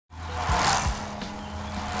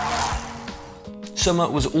Summer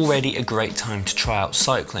was already a great time to try out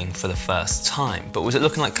cycling for the first time, but was it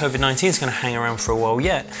looking like COVID-19 is going to hang around for a while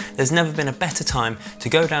yet? There's never been a better time to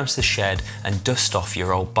go down to the shed and dust off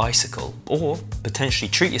your old bicycle, or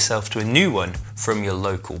potentially treat yourself to a new one from your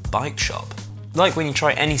local bike shop. Like when you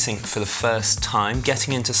try anything for the first time,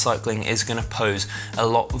 getting into cycling is going to pose a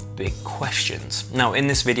lot of big questions. Now in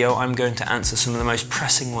this video I'm going to answer some of the most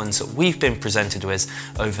pressing ones that we've been presented with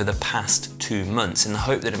over the past 2 months, in the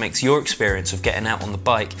hope that it makes your experience of getting out on the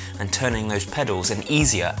bike and turning those pedals an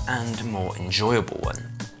easier and more enjoyable one.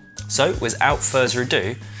 So without further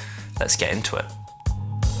ado, let's get into it.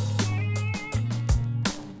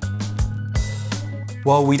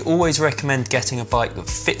 While we'd always recommend getting a bike that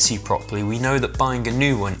fits you properly, we know that buying a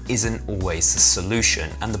new one isn't always the solution,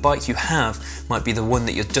 and the bike you have might be the one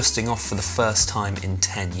that you're dusting off for the first time in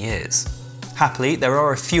 10 years. Happily, there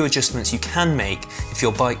are a few adjustments you can make if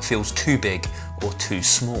your bike feels too big or too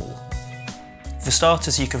small. For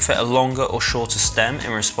starters, you can fit a longer or shorter stem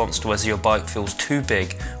in response to whether your bike feels too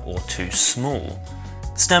big or too small.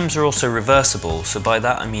 Stems are also reversible, so by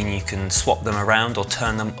that I mean you can swap them around or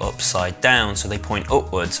turn them upside down so they point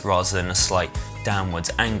upwards rather than a slight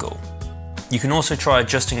downwards angle. You can also try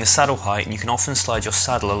adjusting the saddle height, and you can often slide your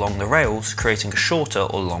saddle along the rails, creating a shorter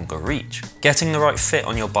or longer reach. Getting the right fit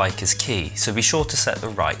on your bike is key, so be sure to set the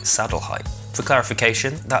right saddle height. For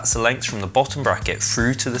clarification, that's the length from the bottom bracket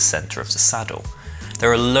through to the centre of the saddle.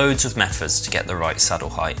 There are loads of methods to get the right saddle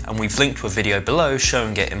height, and we've linked to a video below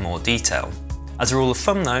showing it in more detail. As a rule of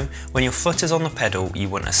thumb though, when your foot is on the pedal, you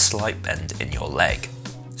want a slight bend in your leg.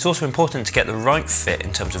 It's also important to get the right fit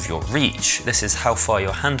in terms of your reach. This is how far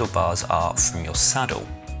your handlebars are from your saddle.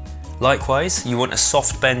 Likewise, you want a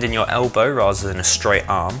soft bend in your elbow rather than a straight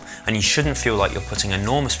arm, and you shouldn't feel like you're putting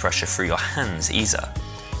enormous pressure through your hands either.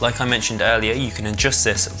 Like I mentioned earlier, you can adjust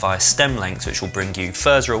this via stem lengths, which will bring you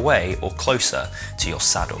further away or closer to your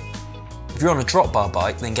saddle. If you're on a drop bar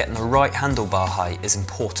bike, then getting the right handlebar height is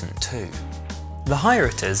important too. The higher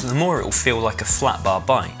it is, the more it will feel like a flat bar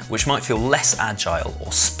bike, which might feel less agile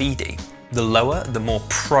or speedy. The lower, the more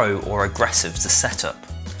pro or aggressive the setup.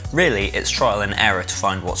 Really, it's trial and error to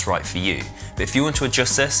find what's right for you, but if you want to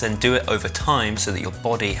adjust this, then do it over time so that your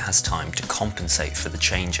body has time to compensate for the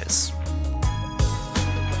changes.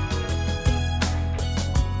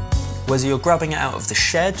 Whether you're grabbing it out of the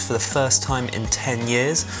shed for the first time in 10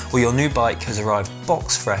 years, or your new bike has arrived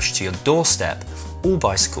box fresh to your doorstep, all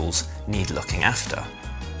bicycles need looking after.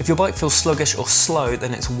 If your bike feels sluggish or slow,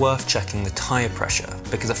 then it's worth checking the tyre pressure,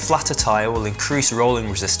 because a flatter tyre will increase rolling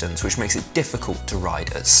resistance, which makes it difficult to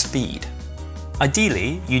ride at speed.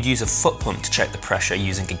 Ideally, you'd use a foot pump to check the pressure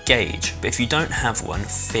using a gauge, but if you don't have one,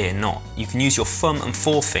 fear not. You can use your thumb and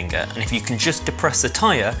forefinger, and if you can just depress the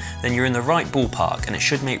tyre, then you're in the right ballpark and it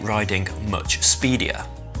should make riding much speedier.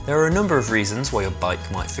 There are a number of reasons why your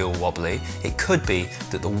bike might feel wobbly. It could be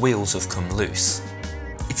that the wheels have come loose.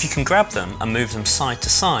 If you can grab them and move them side to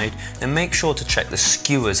side, then make sure to check the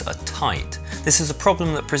skewers are tight. This is a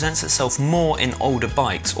problem that presents itself more in older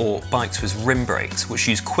bikes or bikes with rim brakes, which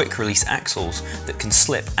use quick release axles that can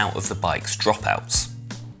slip out of the bike's dropouts.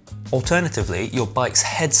 Alternatively, your bike's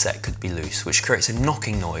headset could be loose, which creates a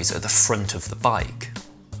knocking noise at the front of the bike.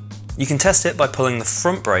 You can test it by pulling the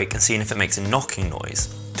front brake and seeing if it makes a knocking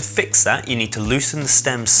noise. To fix that, you need to loosen the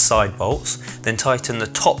stem's side bolts, then tighten the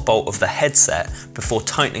top bolt of the headset before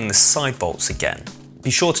tightening the side bolts again. Be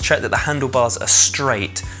sure to check that the handlebars are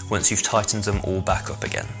straight once you've tightened them all back up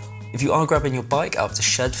again. If you are grabbing your bike out of the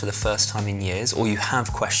shed for the first time in years, or you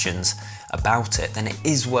have questions about it, then it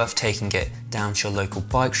is worth taking it down to your local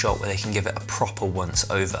bike shop where they can give it a proper once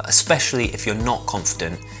over, especially if you're not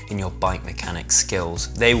confident in your bike mechanic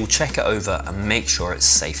skills. They will check it over and make sure it's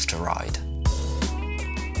safe to ride.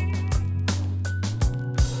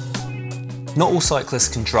 Not all cyclists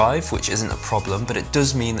can drive, which isn't a problem, but it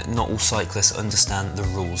does mean that not all cyclists understand the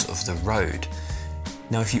rules of the road.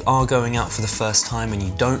 Now, if you are going out for the first time and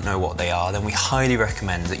you don't know what they are, then we highly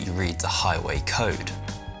recommend that you read the highway code.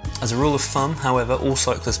 As a rule of thumb, however, all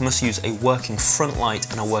cyclists must use a working front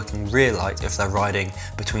light and a working rear light if they're riding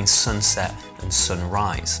between sunset and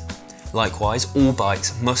sunrise. Likewise, all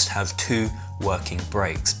bikes must have 2 working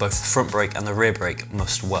brakes. Both the front brake and the rear brake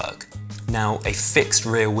must work. Now, a fixed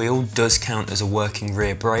rear wheel does count as a working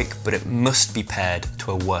rear brake, but it must be paired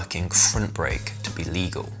to a working front brake to be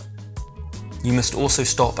legal. You must also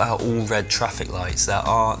stop at all red traffic lights. There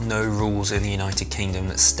are no rules in the United Kingdom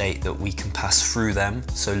that state that we can pass through them,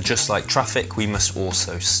 so just like traffic, we must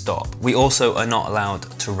also stop. We also are not allowed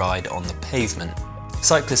to ride on the pavement.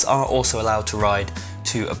 Cyclists are also allowed to ride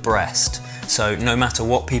 2 abreast, so no matter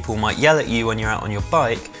what people might yell at you when you're out on your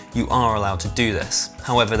bike, you are allowed to do this.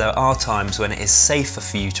 However, there are times when it is safer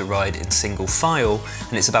for you to ride in single file,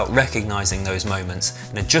 and it's about recognising those moments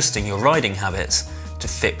and adjusting your riding habits to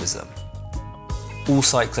fit with them. All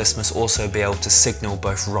cyclists must also be able to signal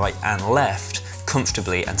both right and left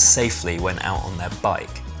comfortably and safely when out on their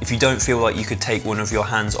bike. If you don't feel like you could take one of your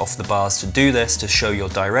hands off the bars to do this to show your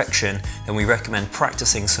direction, then we recommend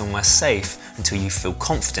practicing somewhere safe until you feel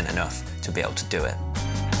confident enough to be able to do it.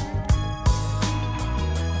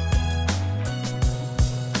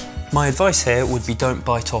 My advice here would be don't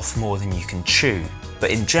bite off more than you can chew. But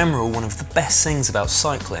in general, one of the best things about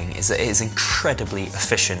cycling is that it is incredibly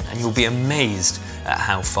efficient, and you'll be amazed at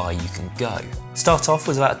how far you can go. Start off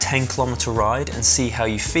with about a 10-kilometre ride and see how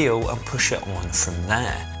you feel and push it on from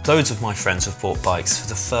there. Loads of my friends have bought bikes for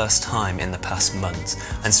the first time in the past months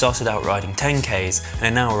and started out riding 10Ks and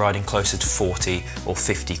are now riding closer to 40 or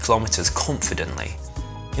 50 kilometres confidently.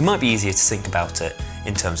 It might be easier to think about it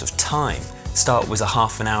in terms of time. Start with a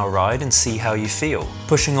half an hour ride and see how you feel.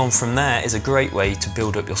 Pushing on from there is a great way to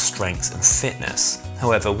build up your strength and fitness.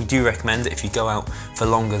 However, we do recommend that if you go out for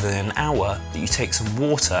longer than an hour, that you take some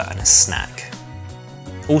water and a snack.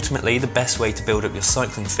 Ultimately, the best way to build up your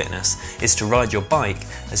cycling fitness is to ride your bike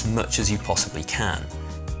as much as you possibly can.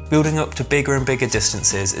 Building up to bigger and bigger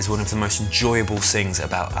distances is one of the most enjoyable things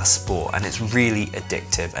about our sport, and it's really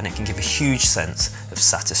addictive, and it can give a huge sense of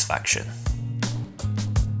satisfaction.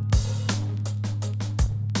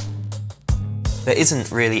 There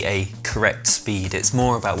isn't really a correct speed, it's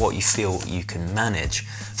more about what you feel you can manage.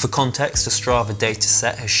 For context, a Strava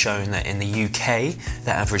dataset has shown that in the UK,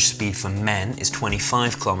 the average speed for men is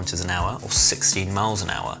 25 km an hour or 16 miles an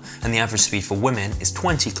hour, and the average speed for women is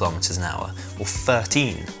 20 km an hour or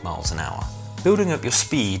 13 miles an hour. Building up your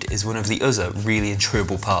speed is one of the other really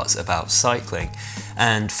enjoyable parts about cycling,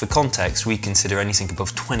 and for context, we consider anything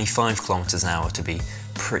above 25 km an hour to be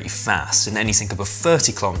pretty fast, and anything above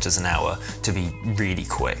 30 km an hour to be really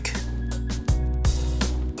quick.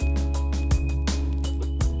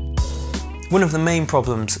 One of the main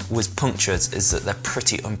problems with punctures is that they're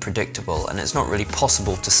pretty unpredictable, and it's not really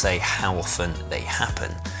possible to say how often they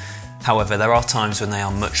happen. However, there are times when they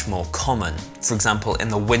are much more common. For example, in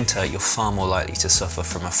the winter, you're far more likely to suffer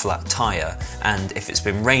from a flat tyre, and if it's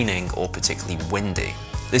been raining or particularly windy.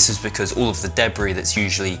 This is because all of the debris that's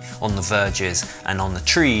usually on the verges and on the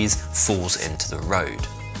trees falls into the road.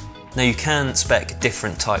 Now, you can spec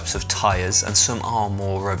different types of tyres, and some are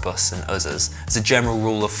more robust than others. As a general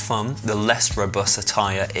rule of thumb, the less robust a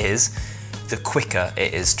tyre is, the quicker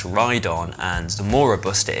it is to ride on, and the more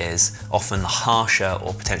robust it is, often the harsher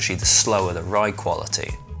or potentially the slower the ride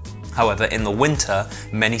quality. However, in the winter,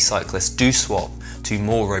 many cyclists do swap to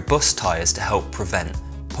more robust tyres to help prevent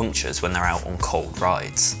punctures when they're out on cold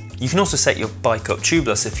rides. You can also set your bike up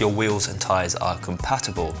tubeless if your wheels and tyres are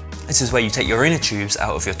compatible. This is where you take your inner tubes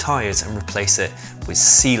out of your tyres and replace it with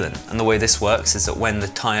sealant. And the way this works is that when the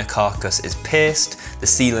tyre carcass is pierced, the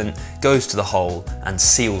sealant goes to the hole and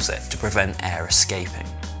seals it to prevent air escaping.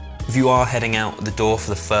 If you are heading out the door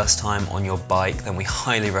for the first time on your bike, then we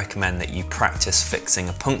highly recommend that you practice fixing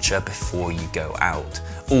a puncture before you go out.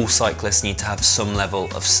 All cyclists need to have some level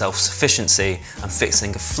of self-sufficiency, and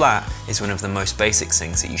fixing a flat is one of the most basic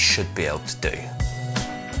things that you should be able to do.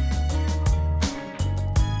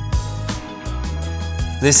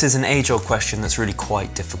 This is an age-old question that's really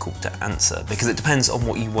quite difficult to answer because it depends on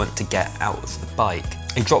what you want to get out of the bike.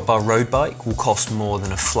 A drop bar road bike will cost more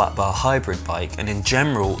than a flat bar hybrid bike, and in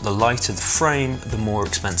general, the lighter the frame, the more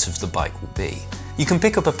expensive the bike will be. You can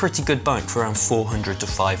pick up a pretty good bike for around £400 to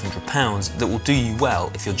 £500 that will do you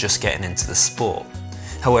well if you're just getting into the sport.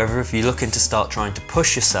 However, if you're looking to start trying to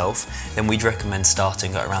push yourself, then we'd recommend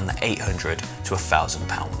starting at around the £800 to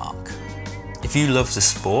 £1,000 mark. If you love the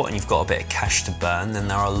sport and you've got a bit of cash to burn, then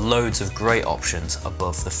there are loads of great options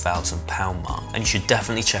above the £1,000 mark, and you should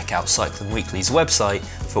definitely check out Cycling Weekly's website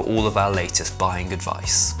for all of our latest buying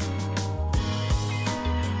advice.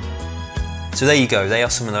 So there you go, they are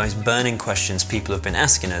some of those burning questions people have been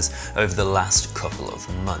asking us over the last couple of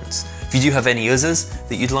months. If you do have any others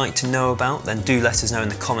that you'd like to know about, then do let us know in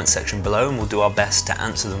the comment section below and we'll do our best to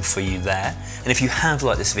answer them for you there. And if you have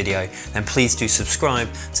liked this video, then please do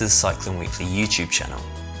subscribe to the Cycling Weekly YouTube channel.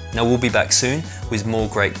 Now, we'll be back soon with more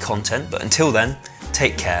great content, but until then,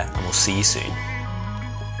 take care and we'll see you soon.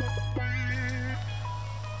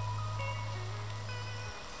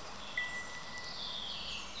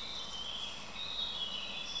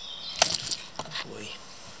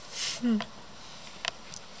 Boy.